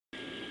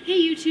Hey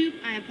YouTube,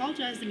 I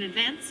apologize in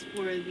advance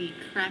for the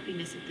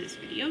crappiness of this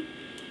video,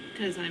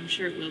 because I'm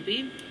sure it will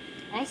be.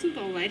 Also,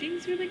 the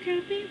lighting's really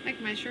crappy. Like,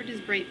 my shirt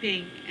is bright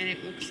pink, and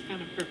it looks kind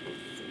of purple,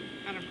 so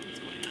I don't know what's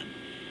going on.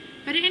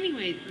 But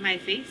anyway, my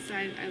face,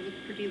 I look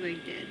pretty,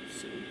 like, dead,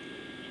 so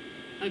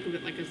I look a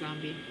bit like a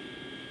zombie.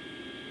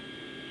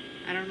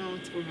 I don't know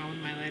what's going on with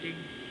my lighting.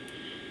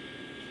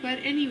 But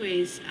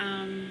anyways,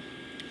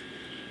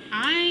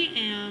 I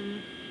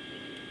am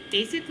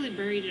basically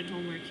buried in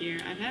homework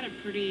here. I've had a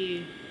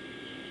pretty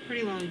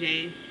long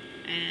day,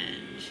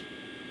 and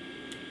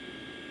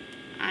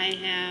I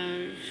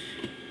have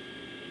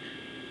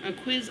a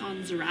quiz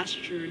on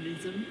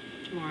Zoroastrianism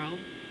tomorrow,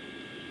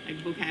 like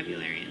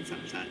vocabulary and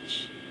some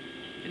such.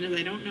 And as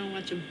I don't know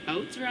much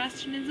about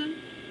Zoroastrianism,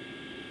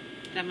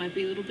 that might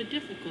be a little bit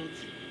difficult.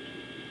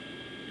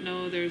 I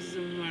know there's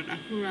something about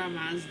Ahura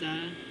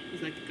Mazda,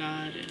 who's like a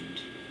god,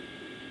 and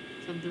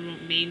something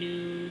about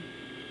Menu,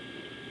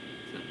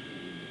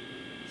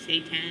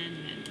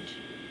 Satan, and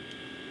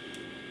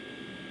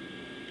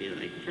they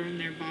like burn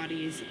their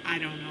bodies. I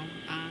don't know.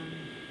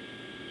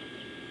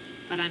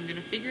 But I'm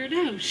gonna figure it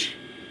out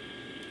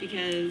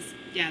because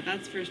yeah,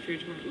 that's first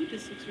period tomorrow. Ooh,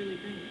 this looks really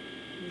bright.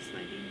 This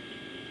lighting,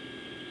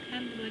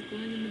 kind of like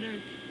glowing in the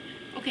dark.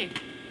 Okay,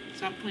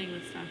 stop playing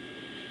with stuff.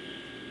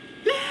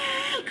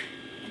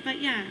 But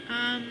yeah,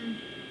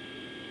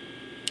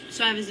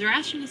 so I have a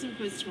Zoroastrianism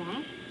quiz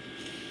tomorrow,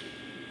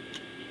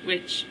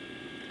 which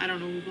I don't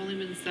know, we've only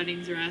been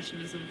studying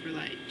Zoroastrianism for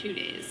like 2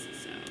 days,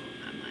 so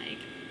I'm like,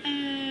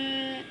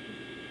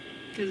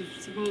 because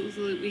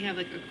supposedly we have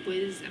like a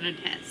quiz and a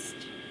test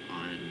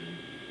on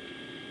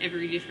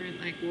every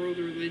different like world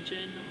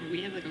religion, or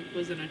we have like a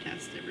quiz and a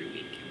test every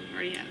week, and we've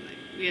already had like,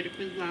 we had a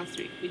quiz last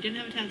week, we didn't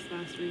have a test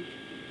last week,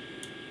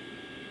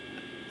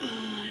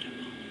 I don't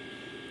know.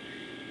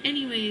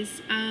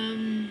 Anyways,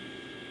 I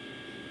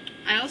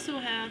also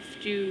have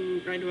to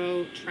write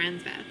about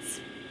trans fats,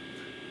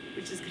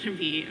 which is going to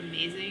be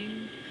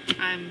amazing.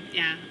 I'm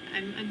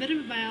a bit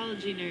of a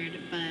biology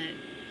nerd, but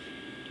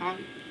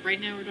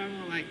right now we're talking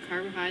about like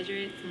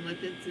carbohydrates and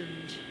lipids,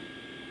 and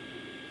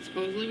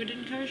supposedly we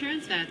didn't cover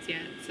trans fats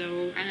yet,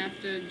 so I have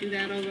to do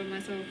that all by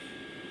myself,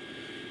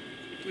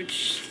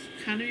 which is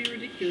kind of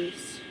rather.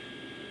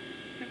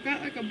 I've got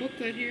like a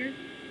booklet here.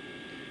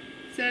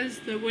 It says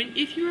that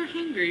if you are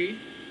hungry,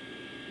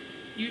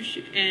 you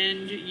should,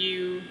 and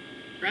you,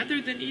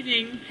 rather than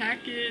eating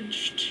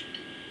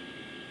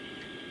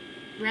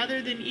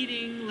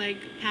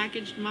like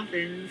packaged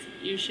muffins,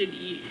 you should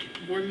eat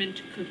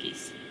Vormint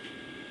cookies.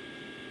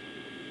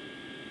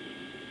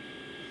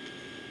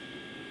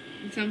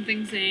 And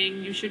something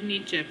saying you shouldn't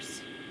eat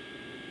chips.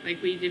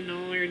 Like, we didn't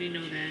already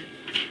know that.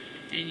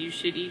 And you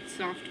should eat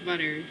soft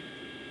butter.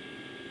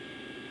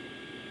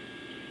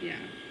 Yeah.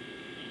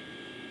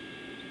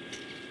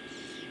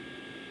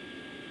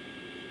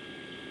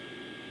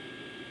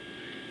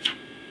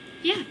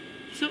 Yeah.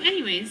 So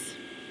anyways,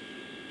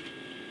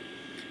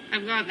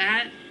 I've got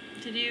that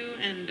to do,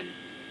 and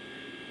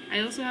I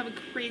also have a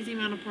crazy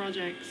amount of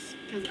projects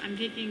because I'm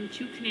taking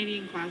 2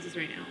 Canadian classes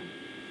right now,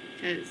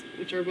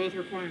 which are both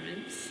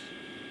requirements.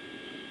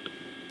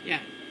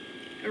 Yeah,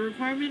 a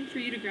requirement for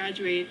you to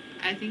graduate,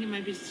 I think it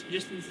might be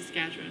just in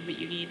Saskatchewan, but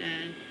you need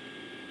a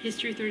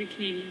History 30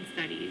 Canadian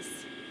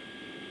Studies,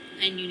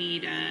 and you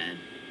need a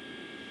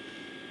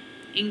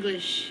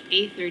English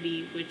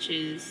A30, which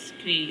is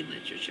Canadian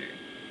literature.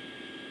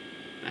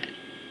 But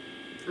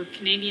for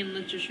Canadian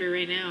literature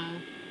right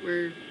now,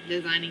 we're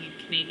designing a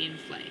Canadian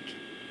flag.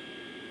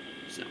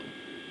 So,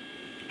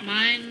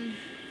 mine,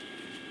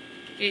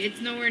 it's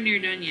nowhere near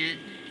done yet.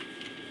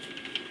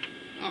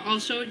 I'll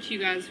show it to you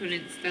guys when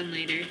it's done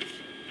later.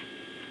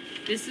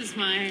 This is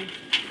my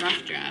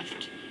rough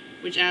draft,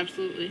 which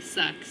absolutely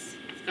sucks.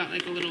 It's got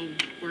like a little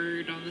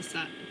word on the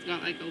side. It's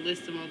got like a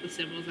list of all the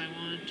symbols I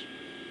want.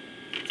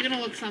 It's gonna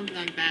look something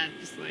like that,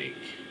 just like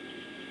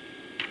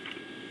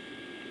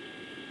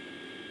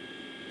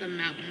the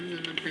mountains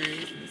and the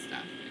prairies and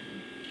stuff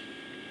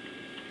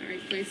in the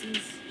right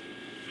places.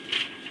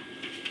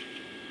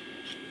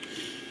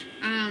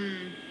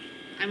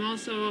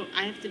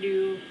 I have to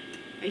do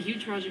a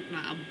huge project in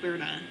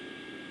Alberta.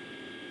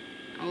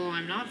 Although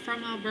I'm not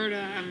from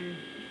Alberta,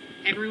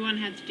 everyone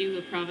had to do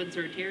a province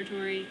or a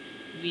territory.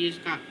 We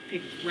just got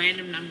picked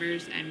random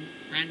numbers and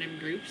random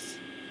groups.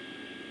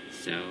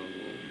 So,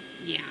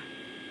 yeah.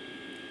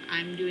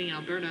 I'm doing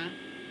Alberta,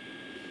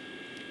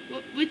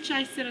 which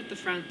I sit at the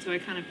front, so I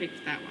kind of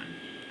picked that one.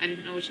 I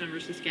didn't know which number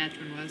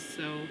Saskatchewan was,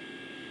 so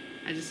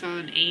I just saw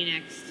an A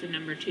next to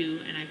number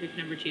 2, and I picked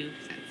number 2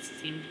 because that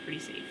seemed pretty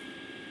safe.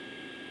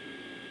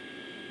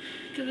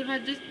 Because if I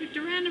just picked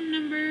a random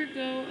number,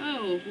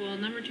 oh, well,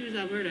 number 2 is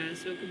Alberta,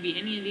 so it could be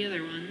any of the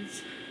other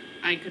ones,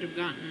 I could have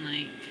gotten,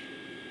 like,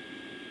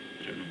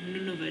 I don't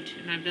know, Nunavut,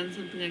 and I've done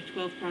something like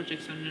 12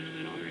 projects on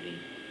Nunavut already,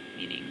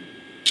 meaning,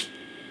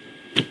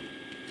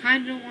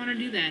 kind of don't want to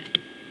do that.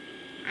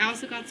 I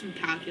also got some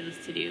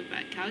calculus to do,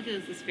 but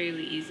calculus is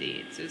fairly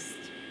easy. It's just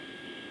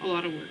a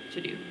lot of work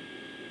to do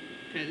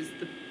because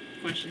the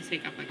questions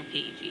take up like a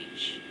page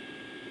each.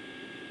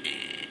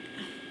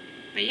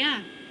 But But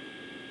yeah,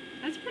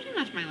 that's pretty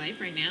much my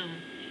life right now.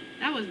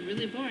 That was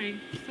really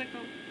boring. It's like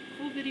a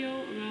whole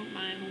video about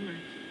my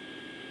homework.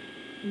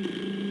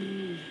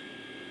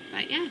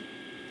 But yeah,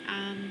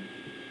 I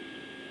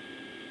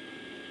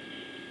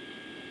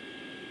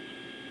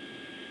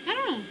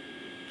don't know.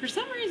 For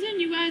some reason,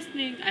 you guys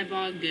think I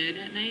vlog good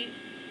at night.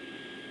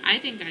 I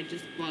think I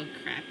just vlog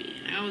crappy,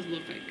 and I always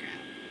look like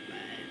crap.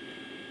 But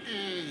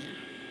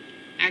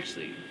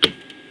actually,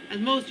 as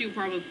most of you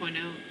probably point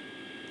out,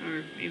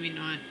 or maybe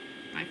not,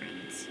 my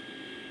friends.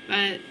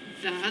 But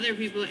the other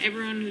people,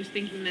 everyone who's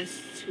thinking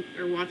this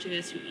or watching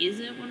this who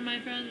isn't one of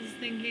my friends is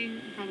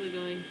thinking, probably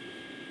going,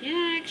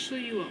 yeah,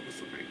 actually, you always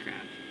look like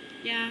crap.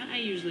 Yeah, I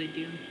usually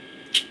do.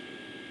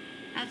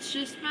 That's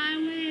just my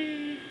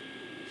way.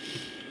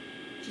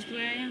 Just the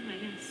way I am, I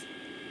guess.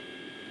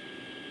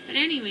 But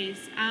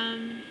anyways,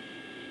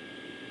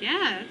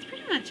 yeah, that's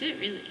pretty much it,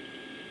 really.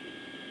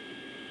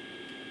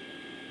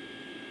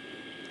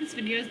 This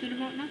video has been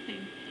about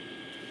nothing.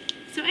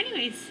 So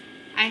anyways,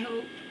 I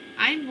hope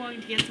I'm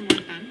going to get some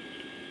work done.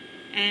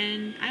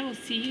 And I will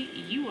see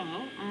you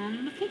all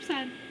on the flip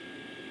side.